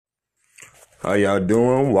How y'all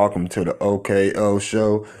doing? Welcome to the OKO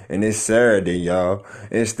show. And it's Saturday, y'all.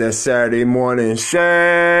 It's the Saturday morning shake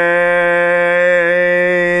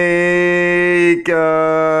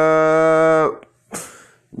up.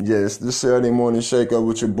 Yes, the Saturday morning shake up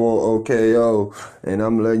with your boy OKO. And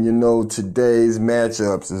I'm letting you know today's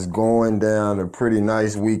matchups is going down. A pretty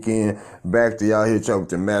nice weekend. Back to y'all hit y'all with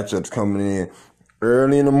the matchups coming in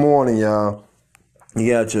early in the morning, y'all. You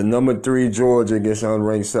got your number 3 Georgia against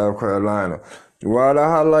unranked South Carolina. Why I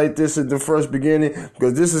highlight this at the first beginning?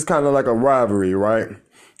 Because this is kind of like a rivalry, right?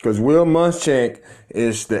 Because Will Muschamp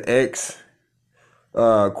is the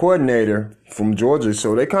coordinator from Georgia,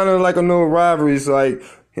 so they kind of like a little rivalry. It's like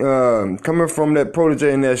coming from that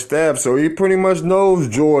protege and that staff, so he pretty much knows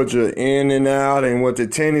Georgia in and out, and what the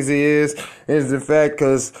tendency is the fact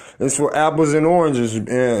because it's for apples and oranges,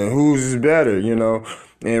 and who's better, you know.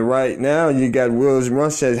 And right now, you got Will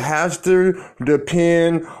Muschamp has to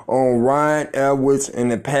depend on Ryan Edwards in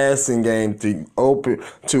the passing game to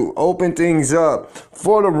open things up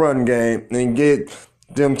for the run game and get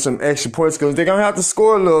them some extra points because they're gonna have to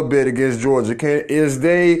score a little bit against Georgia. Is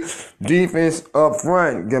they defense up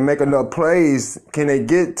front can make enough plays? Can they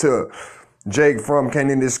get to Jake Fromm? Can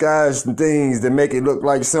they disguise things that make it look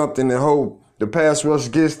like something and hope the pass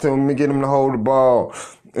rush gets to him and get him to hold the ball?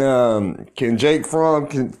 Can Jake Fromm,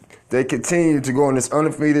 can they continue to go on this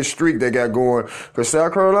undefeated streak they got going? Because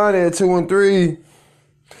South Carolina at 2-3,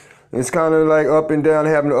 it's kind of like up and down,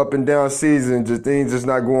 having an up and down season, just things just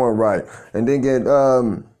not going right. And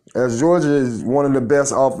then as Georgia is one of the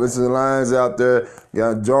best offensive lines out there, you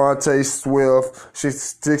got D'Andre Swift,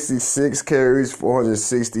 66 carries,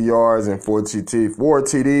 460 yards, and 4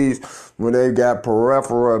 TDs. When they got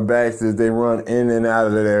peripheral backs that they run in and out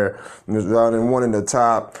of there, and one of the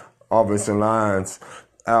top offensive lines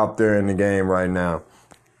out there in the game right now.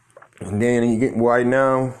 And then right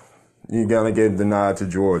now, you gotta give the nod to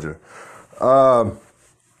Georgia.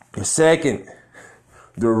 Second,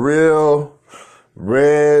 the real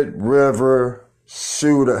Red River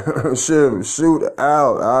shootout,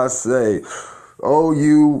 I say.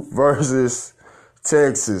 OU versus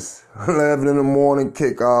Texas. 11 in the morning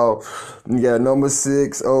kickoff. You got number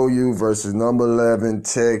 6 OU versus number 11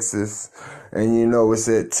 Texas. And you know it's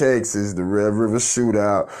at Texas. The Red River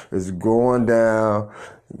shootout is going down.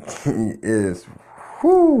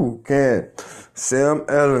 Sam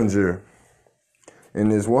Ehlinger in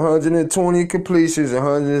his 120 completions,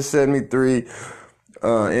 173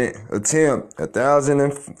 attempt,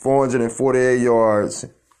 1,448 yards,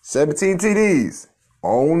 17 TDs,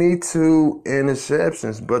 only 2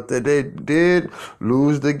 interceptions, but they did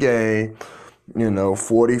lose the game,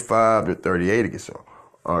 45-38 against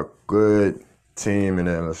a good team in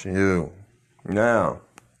LSU. Now,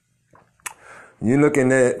 you're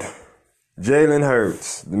looking at Jalen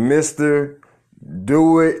Hurts, Mr.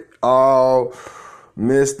 Do-It-All.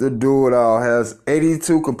 Mr. Do-It-All has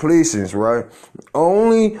 82 completions, right?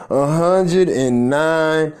 Only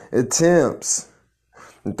 109 attempts.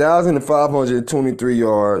 1,523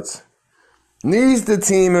 yards. Leads the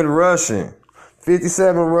team in rushing.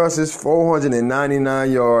 57 rushes,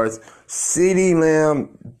 499 yards. CeeDee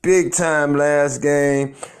Lamb, big time last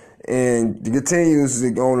game. And continues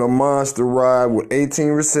on a monster ride with 18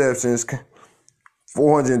 receptions,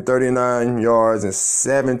 439 yards, and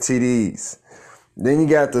 7 TDs. Then you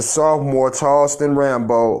got the sophomore Charleston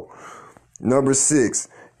Rambo, number 6,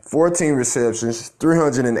 14 receptions,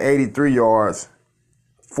 383 yards,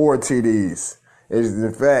 4 TDs.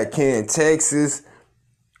 In fact, can Texas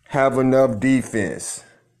have enough defense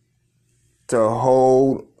to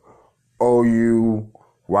hold OU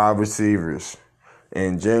wide receivers?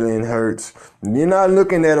 And Jalen Hurts, you're not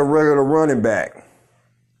looking at a regular running back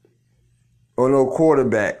or no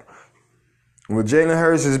quarterback. When Jalen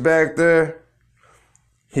Hurts is back there,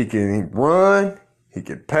 he can run, he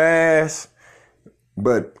can pass,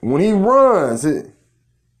 but when he runs,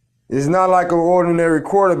 it's not like an ordinary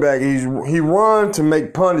quarterback. He runs to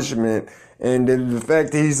make punishment, and the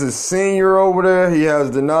fact that he's a senior over there, he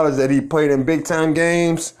has the knowledge that he played in big-time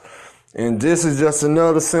games, and this is just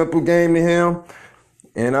another simple game to him.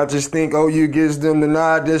 And I just think OU gives them the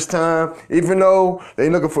nod this time, even though they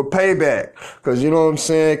looking for payback. Because, you know what I'm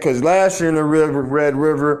saying? Because last year in the Red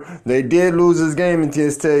River, they did lose this game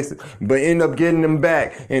against Texas, but end up getting them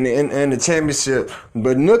back in the championship.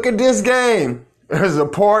 But look at this game. There's a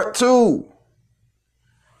part 2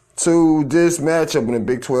 to this matchup in the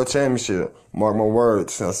Big 12 championship. Mark my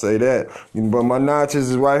words, I say that. But my notches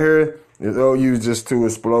is right here. OU is just too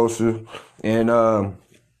explosive. And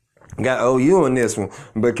got OU in this one.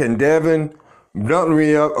 But can Devin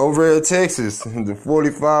Bluntly up over at Texas, the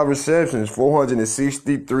 45 receptions,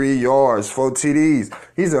 463 yards, 4 TDs.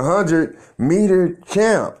 He's a 100-meter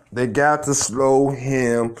champ. They got to slow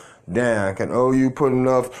him down. Can OU put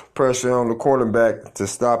enough pressure on the quarterback to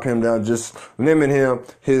stop him down, just limit him,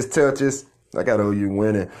 his touches? I got OU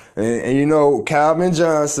winning. And you know, Kylan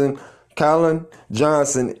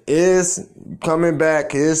Johnson is coming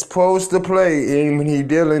back. Is supposed to play, and when he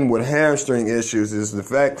dealing with hamstring issues, is the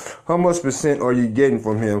fact how much percent are you getting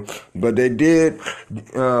from him? But they did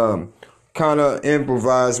kind of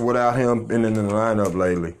improvise without him being in the lineup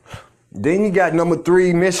lately. Then you got number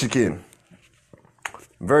 3 Michigan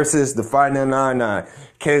versus the Fighting Illini.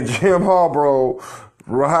 Can Jim Harbaugh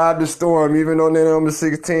ride the storm, even though they're number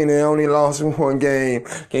 16, they only lost one game?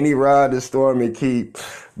 Can he ride the storm and keep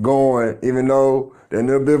going, even though they're a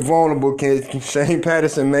little bit vulnerable? Can Shane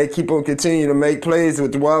Patterson continue to make plays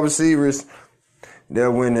with the wide receivers?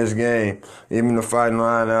 They'll win this game. Even the Fighting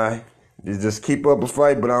Illini, they just keep up a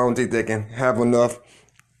fight, but I don't think they can have enough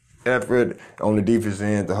effort on the defensive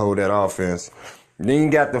end to hold that offense. Then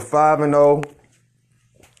you got the 5-0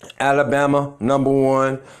 Alabama, number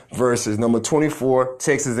 1, versus number 24,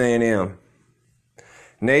 Texas A&M.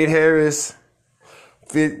 Nate Harris,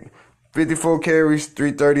 54 carries,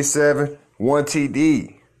 337, 1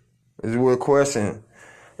 TD. Is a real question.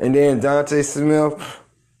 And then Dante Smith,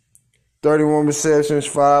 31 receptions,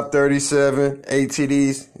 537, 8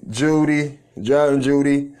 TDs. Jordan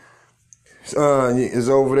Judy is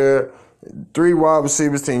over there. 3 wide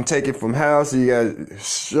receivers team take it from house. You got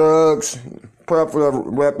Suggs, popular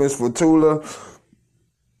weapons for Tula.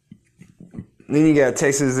 Then you got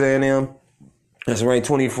Texas A&M. That's ranked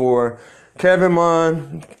 24. Kevin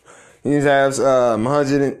Mon, he has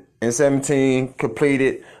 117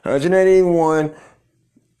 completed, 181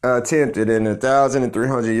 attempted, and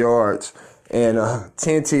 1,300 yards, and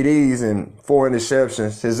 10 TDs and 4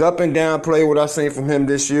 interceptions. His up and down play, what I've seen from him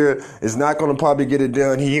this year, is not going to probably get it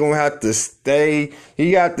done. He going to have to stay.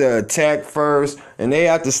 He got to attack first, and they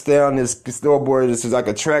have to stay on this scoreboard. This is like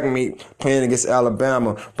a track meet playing against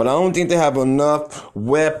Alabama. But I don't think they have enough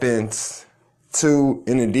weapons in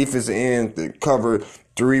the defensive end to cover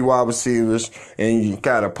 3 wide receivers, and you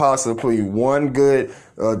got to possibly one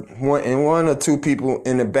or 2 people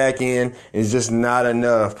in the back end is just not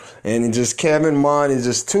enough. And just Kevin Mon is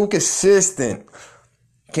just too consistent.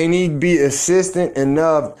 Can he be assistant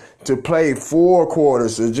enough to play 4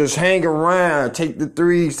 quarters or just hang around, take the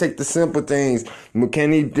threes, take the simple things? But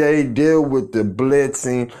can they deal with the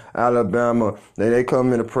blitzing Alabama? They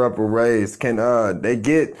come in a proper race. Can they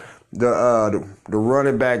get the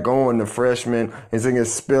running back going, the freshman, is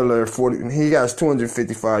against Spiller. He got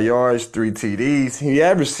 255 yards, 3 TDs. He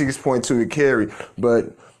averaged 6.2 a carry.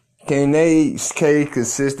 But can they stay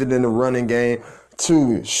consistent in the running game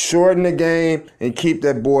to shorten the game and keep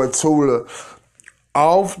that boy Tula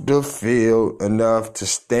off the field enough to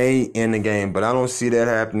stay in the game? But I don't see that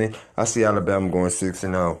happening. I see Alabama going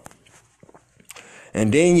 6-0.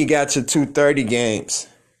 And then you got your 2:30 games.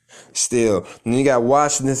 Still, and then you got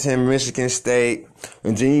Washington, Michigan State,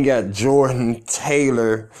 and then you got Jordan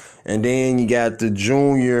Taylor, and then you got the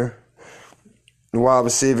junior wide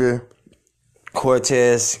receiver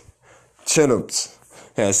Cortez Chinooks.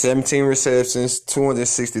 Has 17 receptions,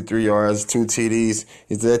 263 yards, 2 TDs.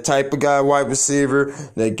 He's that type of guy, wide receiver,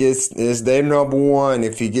 that is their number 1.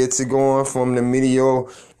 If he gets it going from the meteor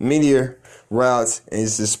routes, and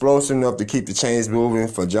he's explosive enough to keep the chains moving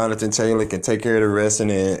for Jonathan Taylor, can take care of the rest in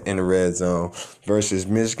the red zone. Versus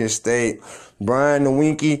Michigan State, Brian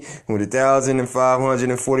Nowinski with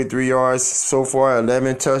 1,543 yards so far,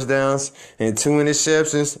 11 touchdowns and 2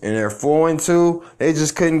 interceptions, and they're 4-2. They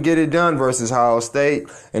just couldn't get it done versus Ohio State,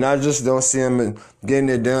 and I just don't see them getting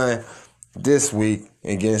it done this week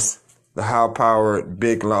against the high-powered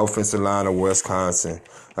big offensive line of Wisconsin.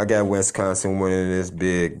 I got Wisconsin winning this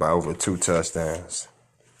big by over 2 touchdowns.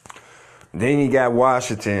 Then you got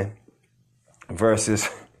Washington versus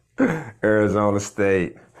Arizona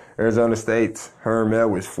State. Arizona State's Herm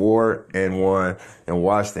Edwards 4-1 and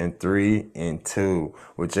Washington 3-2.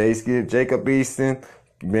 With Jacob Easton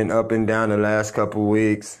been up and down the last couple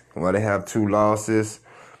weeks. Well, they have 2 losses.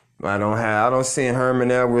 I don't see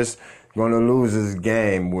Herman Edwards going to lose his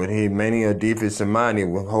game. With he many a defensive mind, he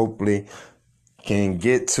will hopefully can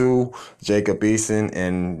get to Jacob Eason,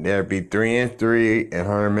 and there'll be 3-3 and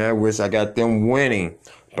Herman Edwards. I got them winning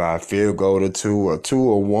by a field goal to 2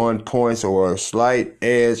 or 1 points or a slight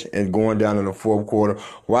edge and going down in the 4th quarter.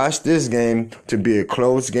 Watch this game to be a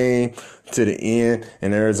close game to the end,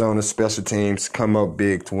 and Arizona special teams come up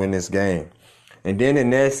big to win this game. And then the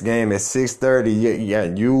next game at 6:30, you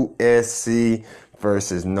got USC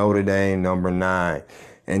versus Notre Dame, number 9.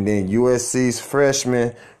 And then USC's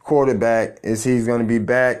freshman quarterback, is he's going to be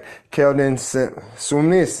back? Keldon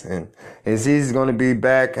Sumnison, is he's going to be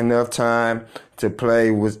back enough time to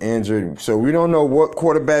play, was injured. So we don't know what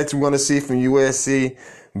quarterbacks we're going to see from USC,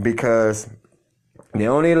 because the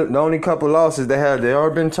only couple losses they all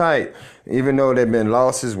been tight, even though they've been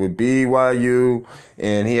losses with BYU,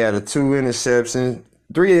 and he had three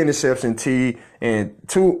interception T and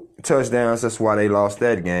 2 touchdowns. That's why they lost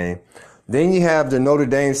that game. Then you have the Notre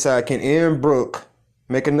Dame side. Can Aaron Brook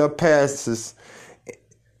make enough passes,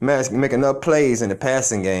 make enough plays in the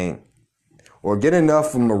passing game, or get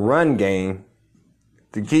enough from the run game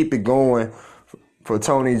to keep it going for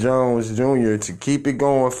Tony Jones Jr., to keep it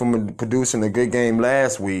going from producing a good game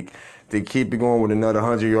last week, to keep it going with another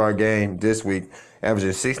 100-yard game this week,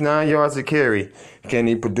 averaging 69 yards a carry? Can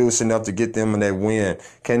he produce enough to get them in that win?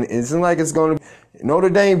 It's like it's going to. Notre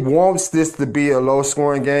Dame wants this to be a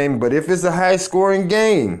low-scoring game, but if it's a high-scoring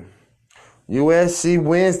game, USC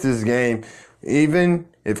wins this game. Even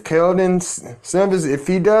if Keldon Simmons, if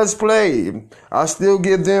he does play, I still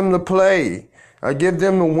give them the play. I give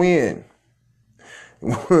them the win.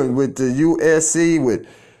 With the USC, with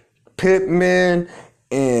Pittman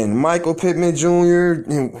and Michael Pittman Jr.,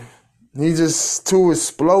 he's just too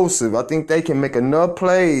explosive. I think they can make enough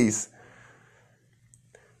plays.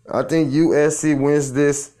 I think USC wins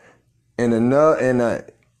this in a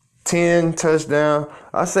 10 touchdown.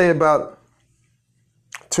 I say about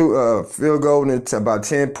 2 field goal and about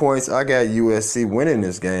 10 points. I got USC winning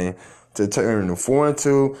this game to turn to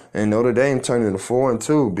 4-2, and Notre Dame turning to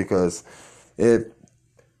 4-2, because if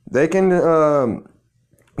they can,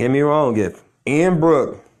 get me wrong, if Ian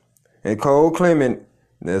Brook and Cole Clement,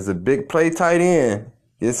 there's a big play tight end,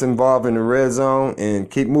 gets involved in the red zone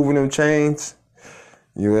and keep moving them chains,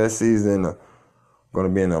 USC's going to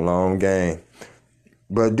be in a long game.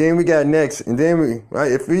 But then we got next, and then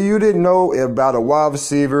if you didn't know about a wide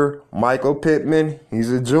receiver, Michael Pittman,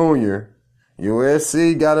 he's a junior.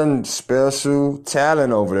 USC got a special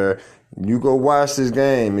talent over there. You go watch this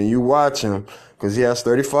game and you watch him, because he has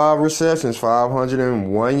 35 receptions,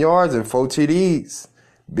 501 yards, and 4 TDs.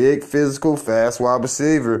 Big, physical, fast wide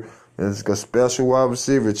receiver. It's a special wide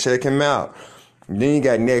receiver. Check him out. And then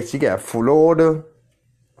you got Florida,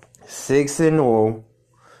 6-0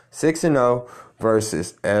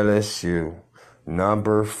 versus LSU,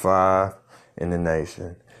 number 5 in the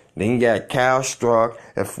nation. Then you got Cal Strock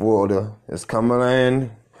at Florida. It's coming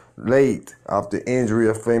in late after injury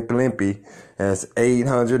of Frank Limpy. Has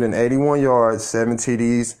 881 yards, 7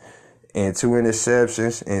 TDs, and 2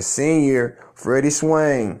 interceptions. And senior Freddie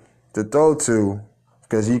Swain to throw to,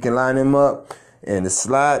 because you can line him up in the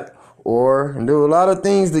slot or do a lot of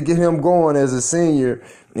things to get him going as a senior.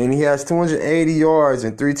 And he has 280 yards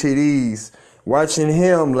and 3 TDs. Watching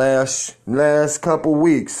him last couple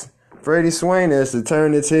weeks, Freddie Swain has to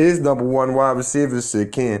turn into his number 1 wide receiver, so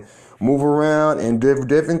can move around and do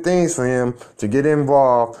different things for him to get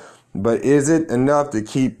involved. But is it enough to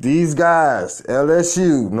keep these guys?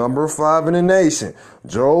 LSU, number 5 in the nation,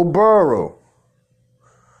 Joe Burrow,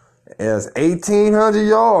 has 1,800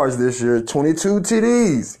 yards this year, 22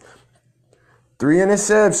 TDs, 3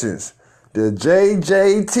 interceptions. The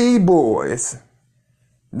JJT boys,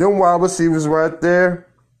 them wide receivers right there,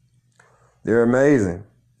 they're amazing.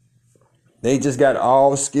 They just got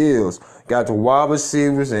all skills. Got the wide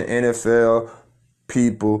receivers and NFL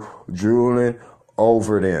people drooling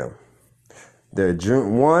over them.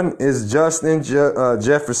 One is Justin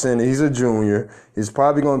Jefferson. He's a junior. He's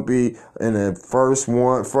probably going to be in the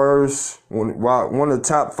one of the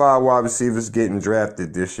top 5 wide receivers getting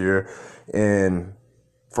drafted this year. And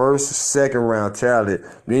first, second round talent.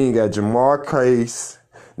 Then you got Jamar Chase.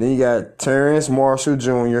 Then you got Terrence Marshall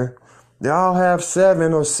Jr. They all have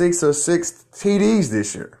 7 or 6 TDs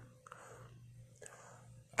this year.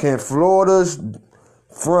 Can Florida's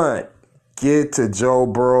front get to Joe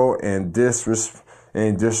Burrow and disrupt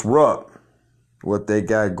what they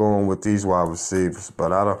got going with these wide receivers?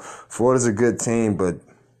 But Florida's a good team, but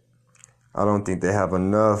I don't think they have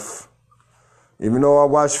enough. Even though I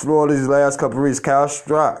watched Florida these last couple of weeks, Cal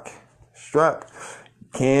Strock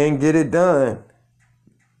can get it done.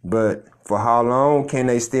 But for how long can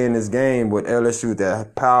they stay in this game with LSU,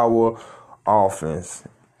 that power offense?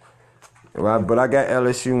 Right, but I got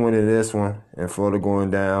LSU winning this one and Florida going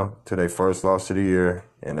down to their first loss of the year,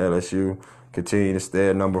 and LSU continue to stay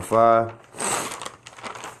at number 5.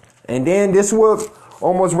 And then this was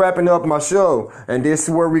almost wrapping up my show, and this is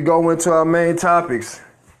where we go into our main topics.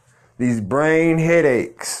 These brain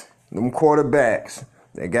headaches, them quarterbacks,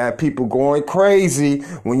 they got people going crazy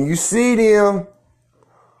when you see them.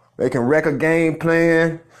 They can wreck a game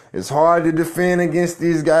plan. It's hard to defend against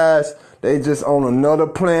these guys. They just on another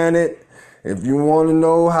planet. If you want to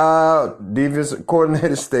know how defensive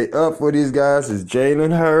coordinators stay up for these guys, it's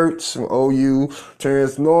Jalen Hurts from OU,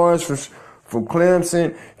 Terrence Lawrence from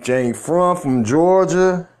Clemson, Jane Fromm from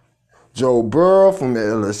Georgia, Joe Burrow from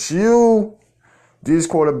LSU. These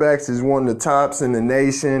quarterbacks is one of the tops in the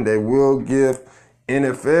nation. They will give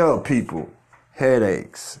NFL people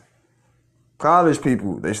headaches. College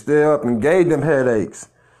people, they stay up and gave them headaches.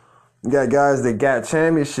 You got guys that got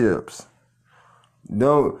championships.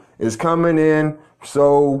 No, it's coming in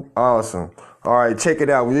so awesome. All right, check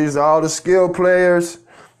it out. These are all the skill players,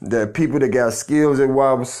 the people that got skills at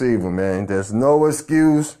wide receiver, man. There's no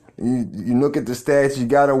excuse. You look at the stats, you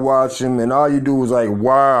got to watch them, and all you do is like,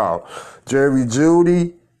 wow. Jerry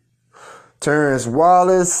Jeudy, Terrence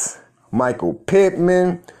Wallace, Michael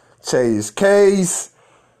Pittman, Chase Case,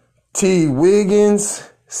 T. Wiggins,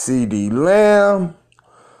 C.D. Lamb,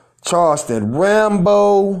 Charleston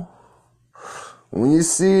Rambo. When you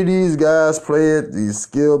see these guys play at the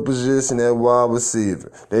skill position at wide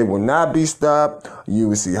receiver, they will not be stopped. You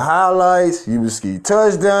will see highlights. You will see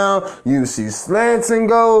touchdown. You will see slants and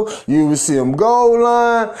goal. You will see them goal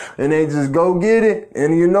line, and they just go get it.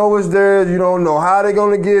 And you know it's there. You don't know how they're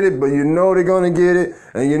going to get it, but you know they're going to get it.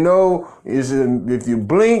 And you know if you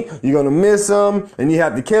blink, you're going to miss something, and you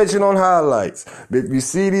have to catch it on highlights. But if you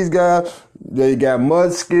see these guys, they got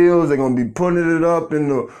mud skills. They're going to be putting it up in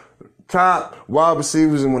the top wide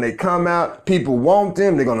receivers, and when they come out, people want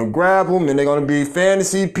them. They're going to grab them, and they're going to be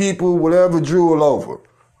fantasy people, whatever, drool over.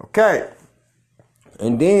 Okay.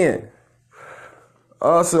 And then,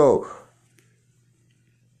 also,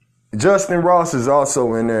 Justin Ross is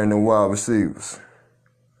also in there in the wide receivers.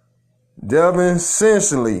 Devin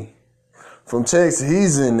Singletary from Texas,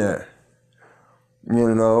 he's in there.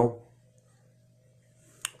 You know.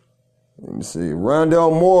 Let me see.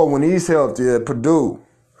 Rondell Moore, when he's healthy at Purdue.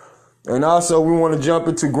 And also, we want to jump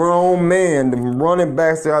into grown men. The running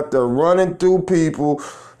backs out there running through people.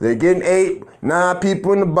 They're getting 8, 9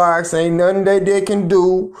 people in the box. Ain't nothing they can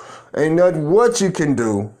do. Ain't nothing what you can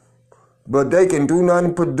do. But they can do nothing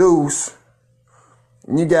to produce.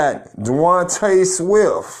 You got DeVonta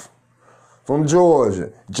Swift from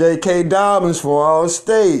Georgia. J.K. Dobbins from All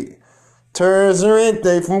State. Terrence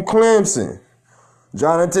Arente from Clemson.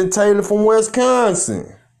 Jonathan Taylor from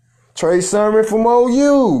Wisconsin. Trey Sermon from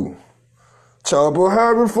OU. Chuba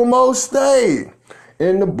Herbert from O State,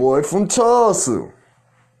 and the boy from Tulsa.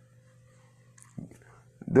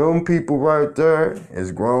 Them people right there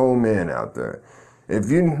is grown men out there.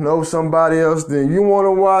 If you know somebody else, then you want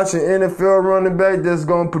to watch an NFL running back that's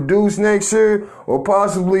going to produce next year or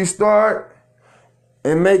possibly start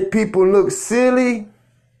and make people look silly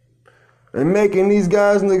and making these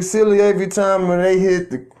guys look silly every time when they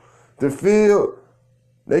hit the field.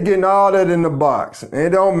 They're getting all that in the box. And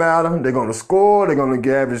it don't matter. They're going to score. They're going to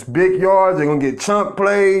get average big yards. They're going to get chunk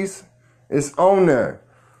plays. It's on there.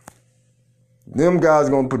 Them guys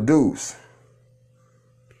going to produce.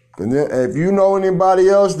 And then if you know anybody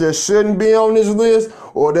else that shouldn't be on this list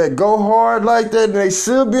or that go hard like that and they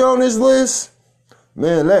should be on this list,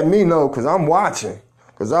 man, let me know because I'm watching.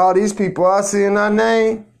 Because all these people I see in our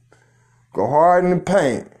name go hard in the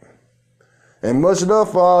paint. And much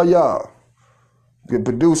love for all y'all. Get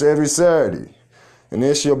produced every Saturday. And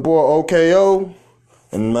it's your boy OKO.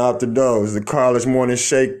 And I'm out the door. It's the College Morning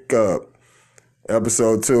Shake Up.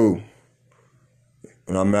 Episode 2.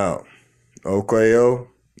 And I'm out. OKO.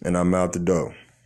 And I'm out the door.